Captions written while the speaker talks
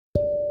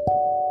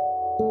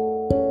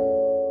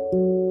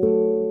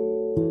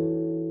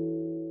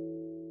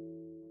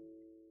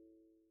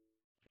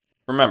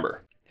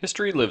Remember,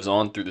 history lives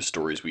on through the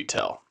stories we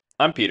tell.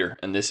 I'm Peter,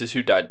 and this is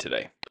Who Died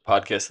Today, the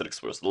podcast that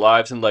explores the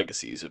lives and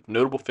legacies of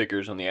notable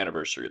figures on the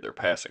anniversary of their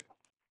passing.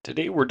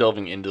 Today we're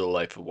delving into the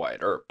life of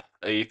Wyatt Earp,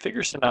 a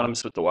figure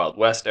synonymous with the Wild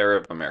West era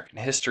of American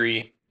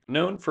history,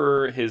 known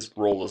for his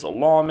role as a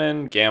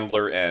lawman,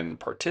 gambler, and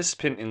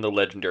participant in the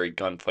legendary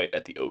gunfight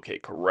at the OK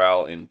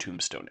Corral in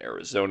Tombstone,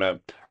 Arizona.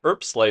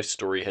 Earp's life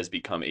story has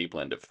become a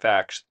blend of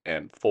facts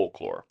and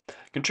folklore,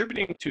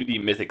 contributing to the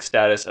mythic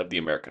status of the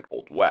American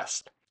Old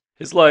West.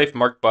 His life,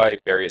 marked by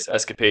various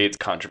escapades,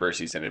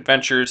 controversies, and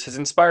adventures, has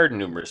inspired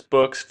numerous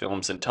books,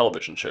 films, and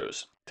television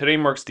shows. Today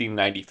marks the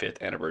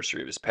 95th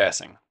anniversary of his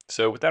passing.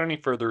 So, without any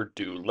further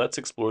ado, let's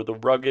explore the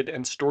rugged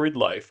and storied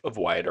life of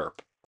Wyatt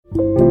Earp.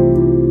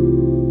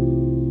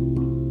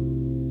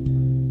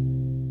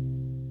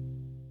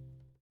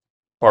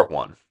 Part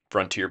 1,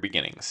 Frontier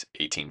Beginnings,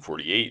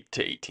 1848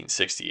 to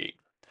 1868.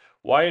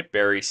 Wyatt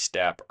Barry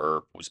Stapp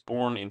Earp was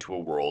born into a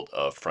world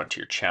of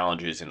frontier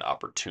challenges and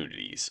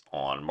opportunities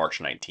on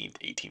March 19,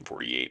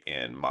 1848,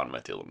 in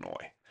Monmouth,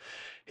 Illinois.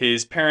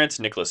 His parents,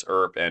 Nicholas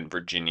Earp and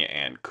Virginia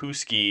Ann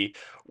Kuski,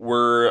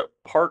 were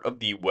part of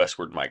the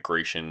westward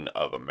migration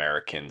of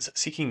Americans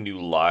seeking new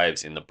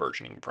lives in the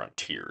burgeoning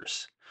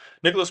frontiers.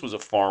 Nicholas was a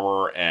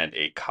farmer and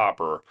a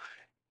copper,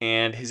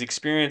 and his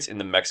experience in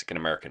the Mexican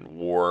American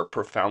War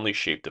profoundly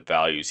shaped the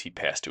values he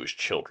passed to his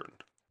children.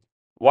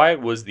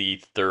 Wyatt was the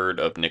third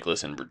of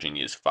Nicholas and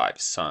Virginia's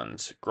five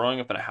sons, growing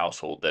up in a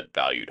household that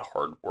valued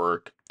hard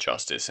work,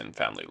 justice, and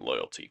family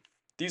loyalty.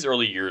 These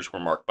early years were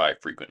marked by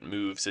frequent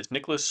moves as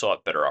Nicholas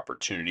sought better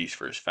opportunities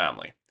for his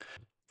family.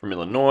 From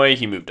Illinois,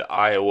 he moved to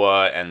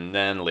Iowa and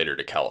then later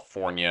to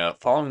California,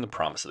 following the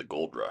promise of the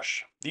gold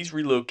rush. These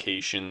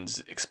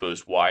relocations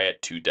exposed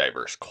Wyatt to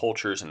diverse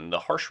cultures and the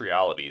harsh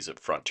realities of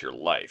frontier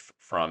life,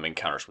 from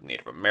encounters with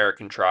Native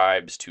American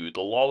tribes to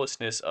the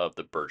lawlessness of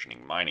the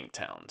burgeoning mining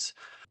towns.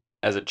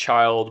 As a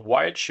child,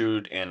 Wyatt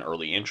showed an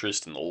early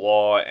interest in the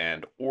law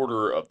and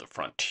order of the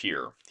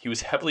frontier. He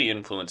was heavily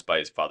influenced by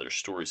his father's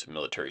stories of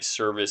military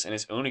service and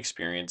his own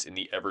experience in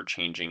the ever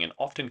changing and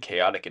often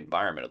chaotic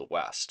environment of the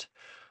West.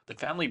 The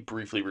family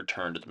briefly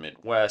returned to the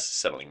Midwest,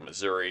 settling in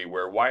Missouri,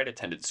 where Wyatt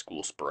attended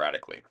school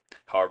sporadically.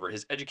 However,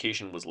 his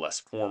education was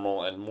less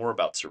formal and more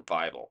about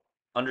survival,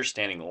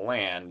 understanding the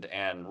land,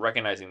 and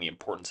recognizing the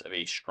importance of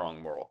a strong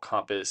moral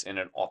compass in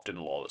an often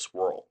lawless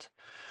world.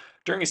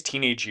 During his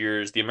teenage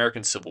years, the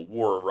American Civil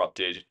War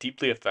erupted,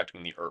 deeply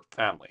affecting the Earp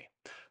family.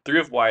 Three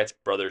of Wyatt's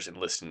brothers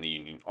enlisted in the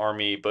Union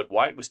Army, but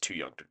Wyatt was too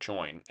young to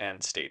join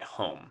and stayed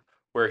home,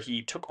 where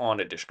he took on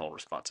additional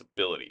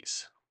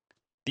responsibilities.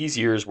 These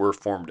years were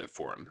formative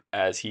for him,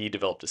 as he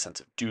developed a sense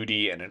of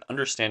duty and an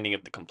understanding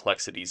of the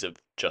complexities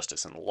of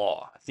justice and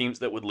law, themes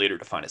that would later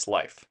define his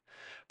life.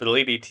 By the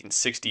late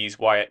 1860s,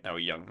 Wyatt, now a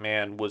young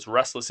man, was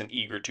restless and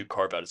eager to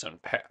carve out his own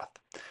path.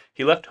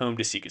 He left home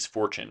to seek his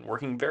fortune,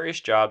 working various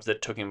jobs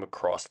that took him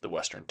across the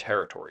Western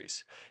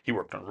territories. He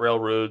worked on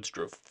railroads,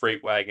 drove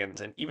freight wagons,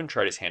 and even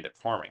tried his hand at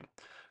farming.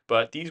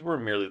 But these were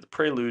merely the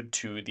prelude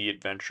to the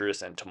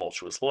adventurous and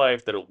tumultuous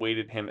life that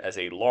awaited him as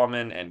a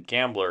lawman and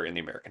gambler in the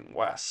American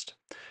West.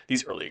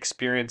 These early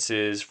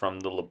experiences,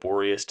 from the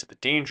laborious to the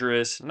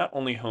dangerous, not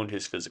only honed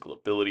his physical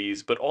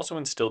abilities, but also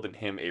instilled in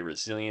him a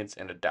resilience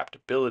and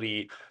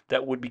adaptability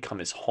that would become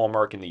his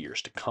hallmark in the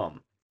years to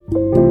come.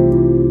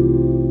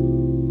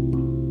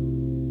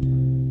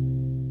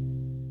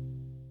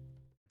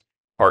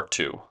 Part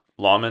 2,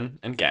 Lawman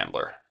and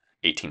Gambler,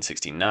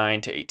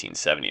 1869 to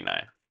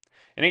 1879.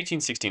 In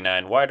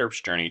 1869, Wyatt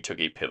Earp's journey took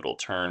a pivotal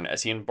turn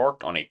as he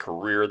embarked on a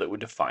career that would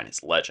define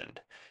his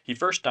legend. He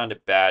first donned a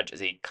badge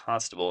as a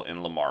constable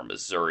in Lamar,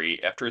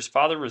 Missouri, after his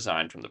father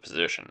resigned from the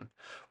position.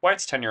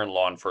 Wyatt's tenure in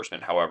law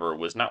enforcement, however,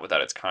 was not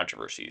without its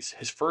controversies.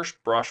 His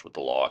first brush with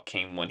the law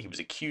came when he was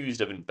accused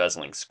of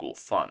embezzling school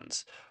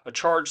funds, a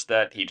charge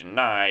that he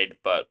denied,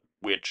 but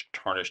which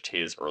tarnished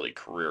his early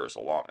career as a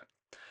lawman.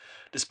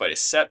 Despite a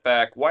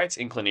setback, Wyatt's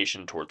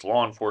inclination towards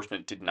law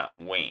enforcement did not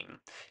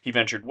wane. He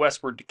ventured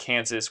westward to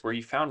Kansas, where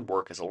he found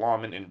work as a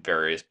lawman in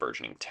various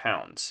burgeoning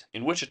towns.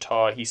 In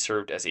Wichita, he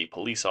served as a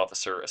police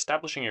officer,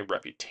 establishing a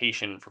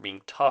reputation for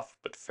being tough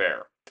but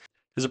fair.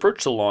 His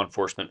approach to law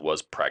enforcement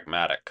was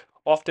pragmatic,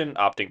 often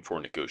opting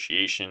for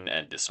negotiation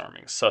and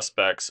disarming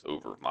suspects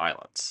over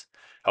violence.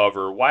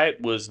 However,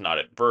 Wyatt was not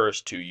adverse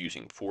to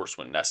using force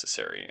when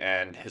necessary,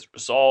 and his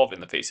resolve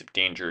in the face of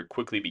danger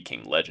quickly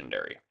became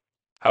legendary.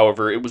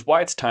 However, it was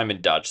Wyatt's time in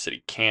Dodge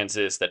City,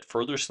 Kansas, that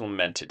further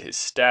cemented his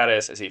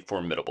status as a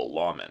formidable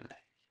lawman.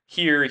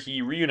 Here,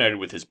 he reunited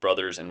with his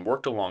brothers and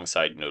worked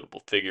alongside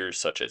notable figures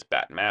such as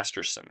Bat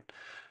Masterson.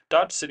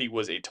 Dodge City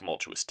was a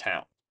tumultuous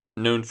town,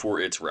 known for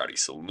its rowdy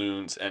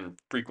saloons and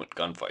frequent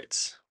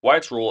gunfights.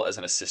 Wyatt's role as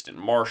an assistant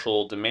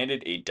marshal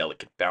demanded a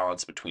delicate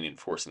balance between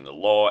enforcing the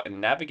law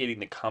and navigating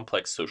the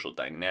complex social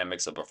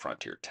dynamics of a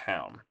frontier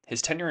town.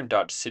 His tenure in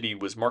Dodge City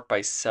was marked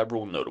by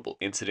several notable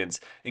incidents,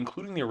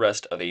 including the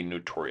arrest of a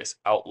notorious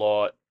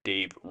outlaw,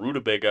 Dave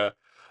Rutabaga,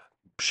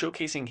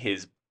 showcasing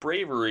his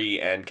bravery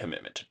and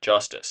commitment to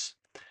justice.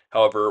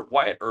 However,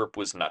 Wyatt Earp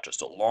was not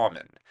just a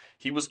lawman.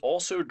 He was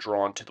also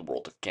drawn to the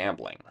world of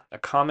gambling, a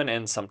common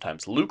and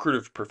sometimes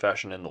lucrative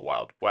profession in the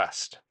Wild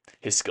West.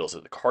 His skills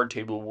at the card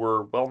table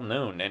were well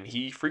known, and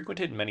he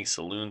frequented many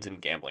saloons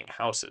and gambling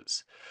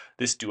houses.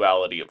 This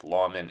duality of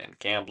lawman and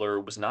gambler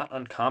was not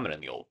uncommon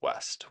in the Old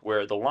West,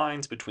 where the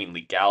lines between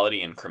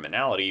legality and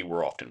criminality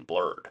were often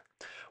blurred.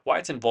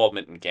 Wyatt's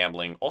involvement in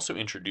gambling also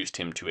introduced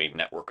him to a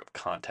network of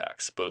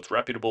contacts, both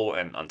reputable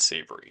and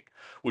unsavory,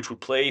 which would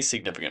play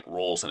significant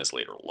roles in his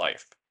later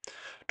life.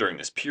 During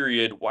this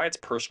period, Wyatt's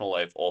personal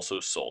life also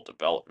saw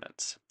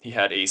developments. He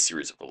had a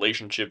series of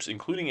relationships,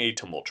 including a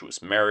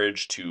tumultuous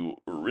marriage to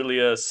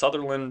Aurelia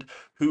Sutherland,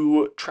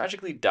 who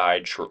tragically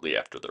died shortly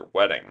after their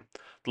wedding.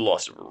 The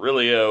loss of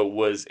Aurelia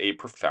was a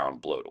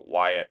profound blow to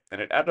Wyatt, and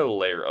it added a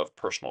layer of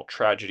personal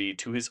tragedy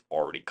to his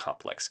already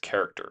complex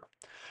character.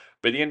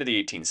 By the end of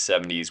the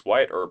 1870s,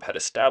 Wyatt Earp had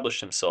established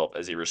himself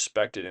as a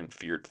respected and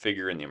feared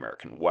figure in the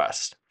American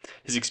West.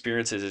 His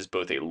experiences as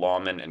both a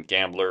lawman and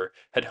gambler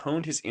had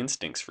honed his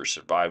instincts for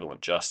survival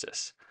and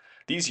justice.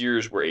 These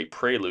years were a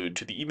prelude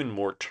to the even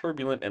more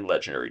turbulent and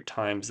legendary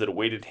times that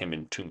awaited him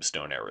in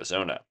Tombstone,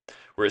 Arizona,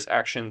 where his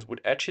actions would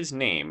etch his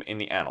name in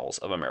the annals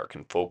of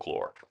American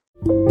folklore.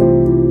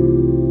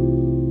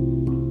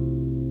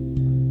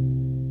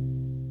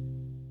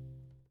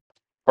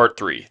 Part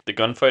 3: The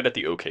Gunfight at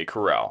the OK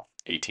Corral,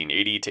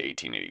 1880 to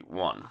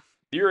 1881.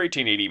 The year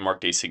 1880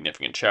 marked a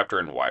significant chapter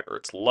in Wyatt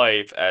Earp's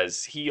life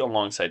as he,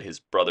 alongside his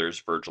brothers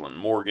Virgil and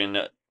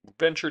Morgan,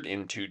 ventured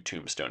into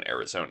Tombstone,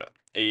 Arizona,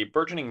 a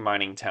burgeoning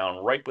mining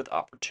town ripe with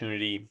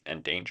opportunity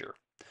and danger.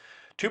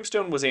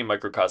 Tombstone was a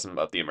microcosm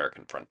of the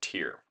American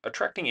frontier,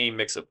 attracting a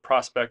mix of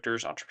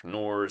prospectors,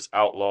 entrepreneurs,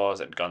 outlaws,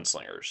 and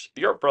gunslingers.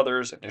 The Earp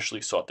brothers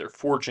initially sought their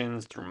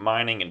fortunes through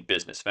mining and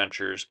business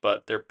ventures,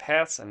 but their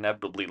paths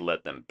inevitably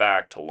led them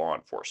back to law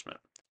enforcement.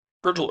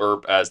 Virgil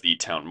Earp, as the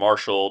town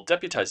marshal,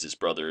 deputized his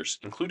brothers,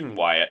 including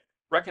Wyatt,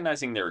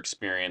 recognizing their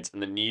experience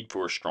and the need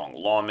for strong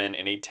lawmen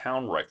in a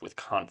town rife with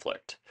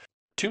conflict.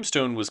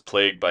 Tombstone was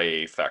plagued by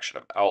a faction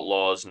of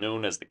outlaws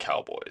known as the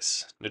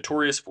Cowboys,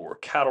 notorious for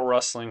cattle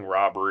rustling,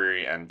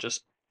 robbery, and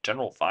just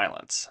general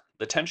violence.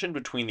 The tension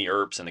between the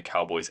Earps and the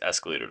Cowboys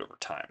escalated over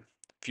time,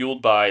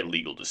 fueled by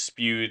legal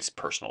disputes,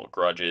 personal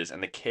grudges,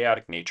 and the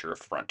chaotic nature of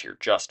frontier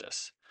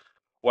justice.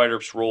 Wyatt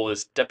Earp's role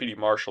as deputy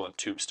marshal in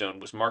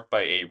Tombstone was marked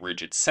by a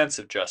rigid sense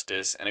of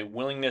justice and a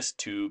willingness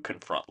to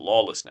confront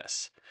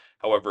lawlessness.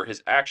 However,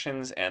 his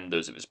actions and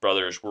those of his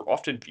brothers were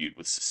often viewed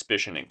with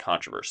suspicion and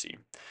controversy.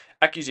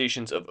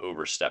 Accusations of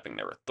overstepping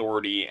their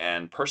authority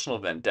and personal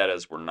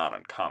vendettas were not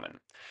uncommon,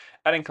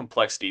 adding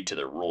complexity to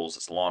their roles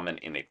as lawmen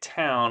in a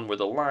town where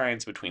the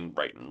lines between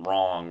right and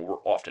wrong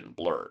were often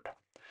blurred.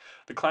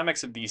 The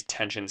climax of these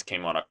tensions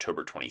came on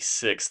October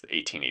 26,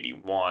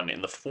 1881,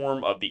 in the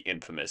form of the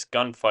infamous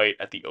gunfight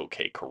at the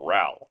OK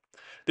Corral.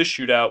 This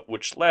shootout,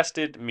 which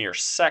lasted mere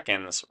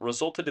seconds,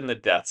 resulted in the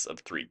deaths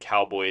of three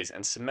cowboys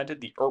and cemented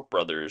the Earp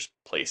brothers'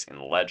 place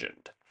in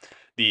legend.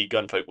 The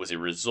gunfight was a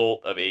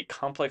result of a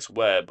complex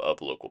web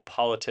of local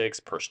politics,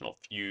 personal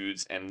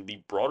feuds, and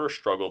the broader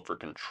struggle for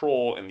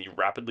control in the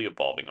rapidly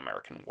evolving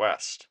American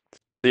West.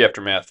 The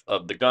aftermath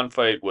of the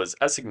gunfight was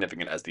as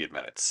significant as the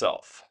event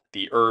itself.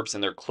 The Earps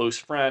and their close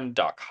friend,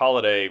 Doc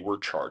Holliday, were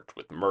charged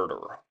with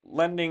murder,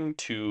 lending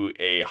to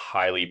a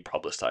highly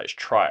publicized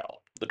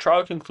trial. The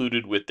trial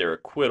concluded with their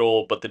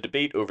acquittal, but the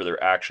debate over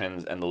their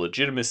actions and the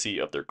legitimacy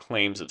of their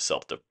claims of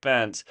self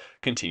defense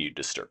continued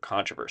to stir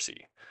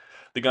controversy.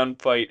 The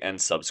gunfight and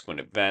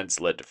subsequent events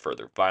led to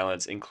further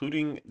violence,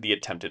 including the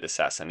attempted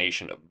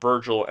assassination of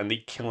Virgil and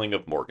the killing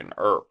of Morgan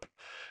Earp.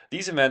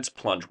 These events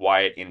plunged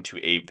Wyatt into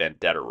a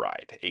vendetta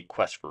ride, a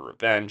quest for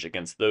revenge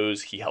against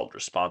those he held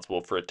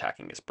responsible for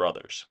attacking his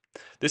brothers.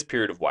 This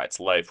period of Wyatt's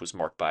life was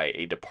marked by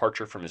a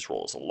departure from his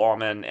role as a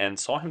lawman and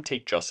saw him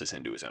take justice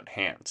into his own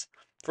hands,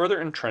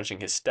 further entrenching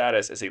his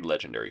status as a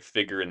legendary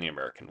figure in the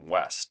American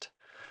West.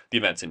 The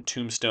events in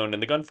Tombstone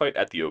and the gunfight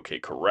at the OK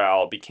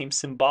Corral became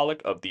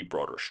symbolic of the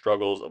broader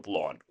struggles of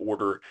law and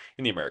order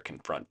in the American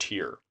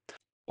frontier.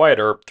 Wyatt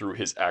Earp, through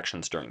his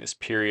actions during this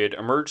period,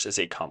 emerged as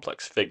a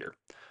complex figure,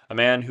 a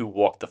man who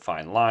walked the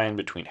fine line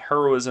between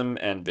heroism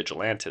and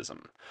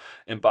vigilantism,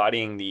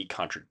 embodying the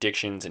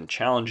contradictions and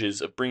challenges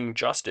of bringing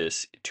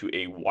justice to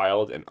a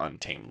wild and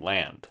untamed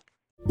land.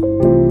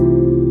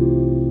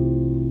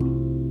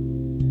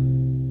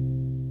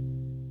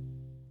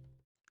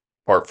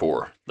 Part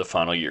 4: The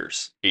Final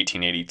Years,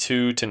 1882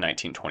 to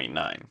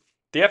 1929.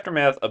 The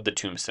aftermath of the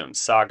Tombstone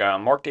saga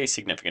marked a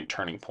significant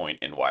turning point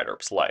in Wyatt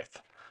Earp's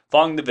life.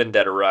 Following the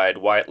vendetta ride,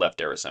 Wyatt left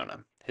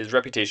Arizona, his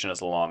reputation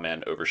as a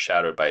lawman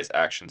overshadowed by his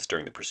actions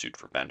during the pursuit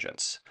for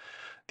vengeance.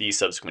 The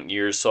subsequent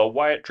years saw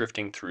Wyatt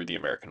drifting through the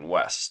American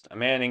West, a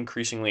man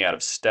increasingly out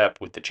of step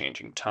with the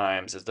changing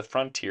times as the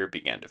frontier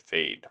began to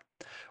fade.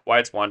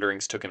 Wyatt's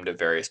wanderings took him to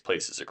various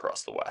places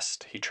across the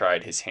West. He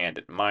tried his hand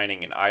at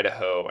mining in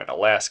Idaho and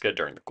Alaska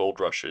during the gold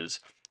rushes,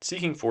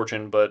 seeking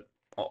fortune but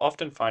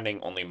often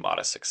finding only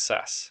modest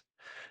success.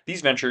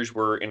 These ventures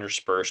were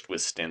interspersed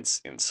with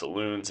stints in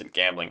saloons and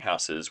gambling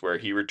houses where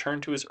he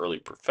returned to his early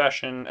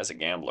profession as a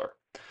gambler.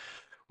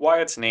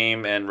 Wyatt's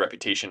name and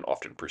reputation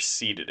often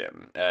preceded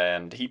him,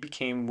 and he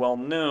became well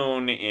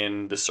known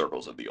in the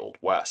circles of the Old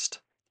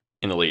West.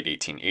 In the late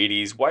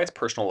 1880s, Wyatt's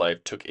personal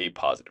life took a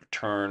positive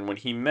turn when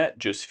he met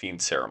Josephine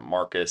Sarah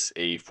Marcus,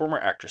 a former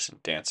actress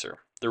and dancer.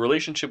 The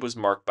relationship was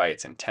marked by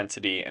its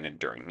intensity and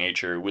enduring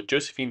nature, with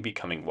Josephine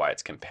becoming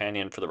Wyatt's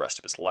companion for the rest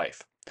of his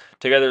life.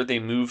 Together, they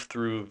moved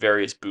through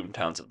various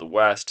boomtowns of the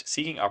West,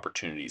 seeking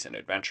opportunities and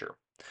adventure.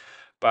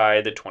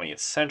 By the 20th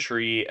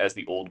century, as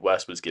the Old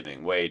West was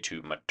giving way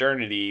to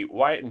modernity,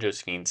 Wyatt and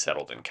Josephine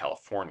settled in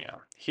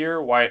California.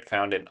 Here, Wyatt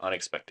found an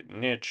unexpected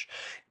niche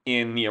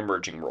in the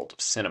emerging world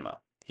of cinema.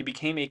 He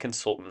became a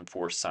consultant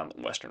for silent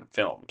Western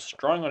films,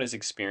 drawing on his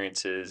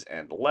experiences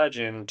and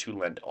legend to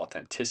lend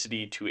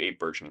authenticity to a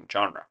burgeoning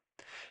genre.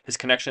 His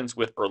connections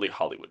with early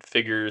Hollywood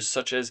figures,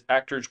 such as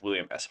actors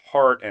William S.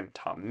 Hart and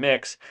Tom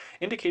Mix,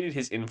 indicated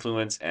his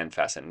influence and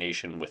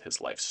fascination with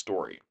his life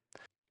story.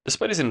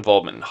 Despite his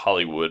involvement in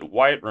Hollywood,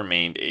 Wyatt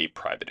remained a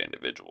private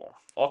individual,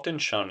 often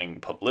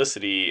shunning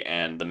publicity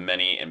and the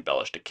many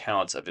embellished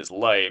accounts of his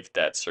life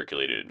that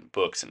circulated in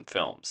books and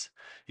films.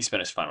 He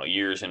spent his final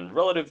years in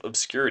relative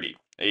obscurity,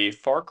 a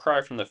far cry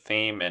from the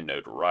fame and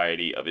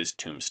notoriety of his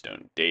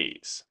tombstone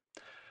days.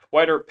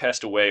 Wyatt Earp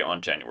passed away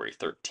on January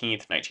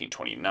 13th,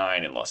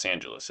 1929, in Los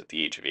Angeles at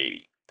the age of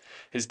 80.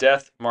 His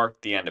death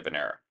marked the end of an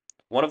era,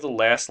 one of the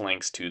last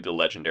links to the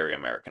legendary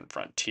American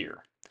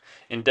frontier.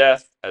 In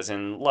death, as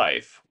in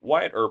life,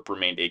 Wyatt Earp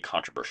remained a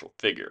controversial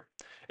figure,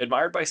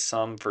 admired by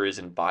some for his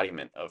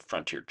embodiment of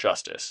frontier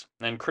justice,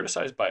 and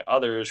criticized by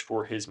others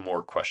for his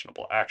more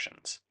questionable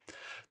actions.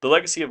 The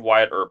legacy of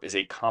Wyatt Earp is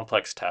a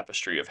complex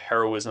tapestry of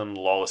heroism,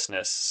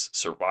 lawlessness,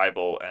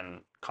 survival,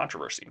 and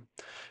controversy.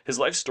 His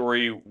life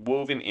story,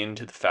 woven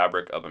into the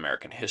fabric of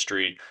American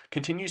history,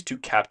 continues to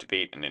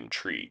captivate and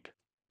intrigue.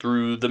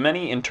 Through the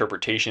many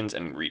interpretations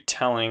and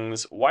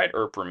retellings, Wyatt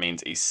Earp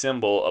remains a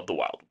symbol of the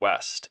Wild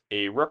West,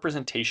 a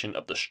representation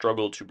of the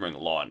struggle to bring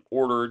law and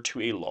order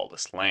to a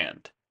lawless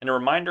land, and a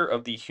reminder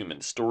of the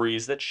human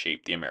stories that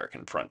shaped the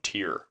American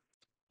frontier.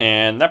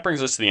 And that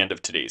brings us to the end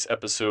of today's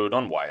episode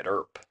on Wyatt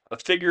Earp, a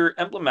figure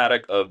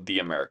emblematic of the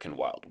American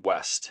Wild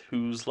West,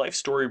 whose life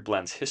story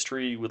blends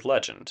history with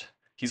legend.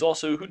 He's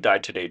also who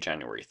died today,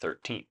 January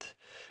 13th.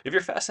 If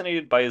you're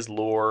fascinated by his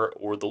lore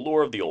or the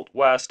lore of the Old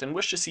West and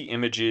wish to see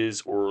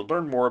images or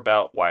learn more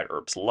about Wyatt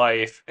Earp's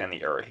life and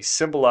the era he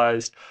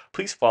symbolized,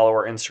 please follow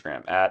our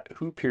Instagram at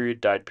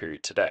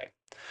who.died.today.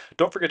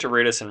 Don't forget to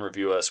rate us and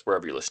review us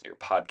wherever you listen to your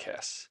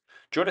podcasts.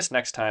 Join us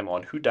next time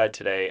on Who Died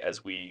Today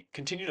as we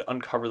continue to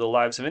uncover the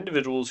lives of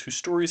individuals whose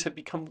stories have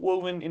become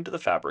woven into the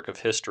fabric of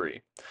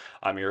history.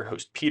 I'm your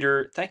host,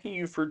 Peter, thanking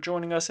you for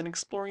joining us in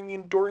exploring the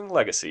enduring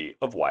legacy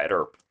of Wyatt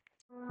Earp.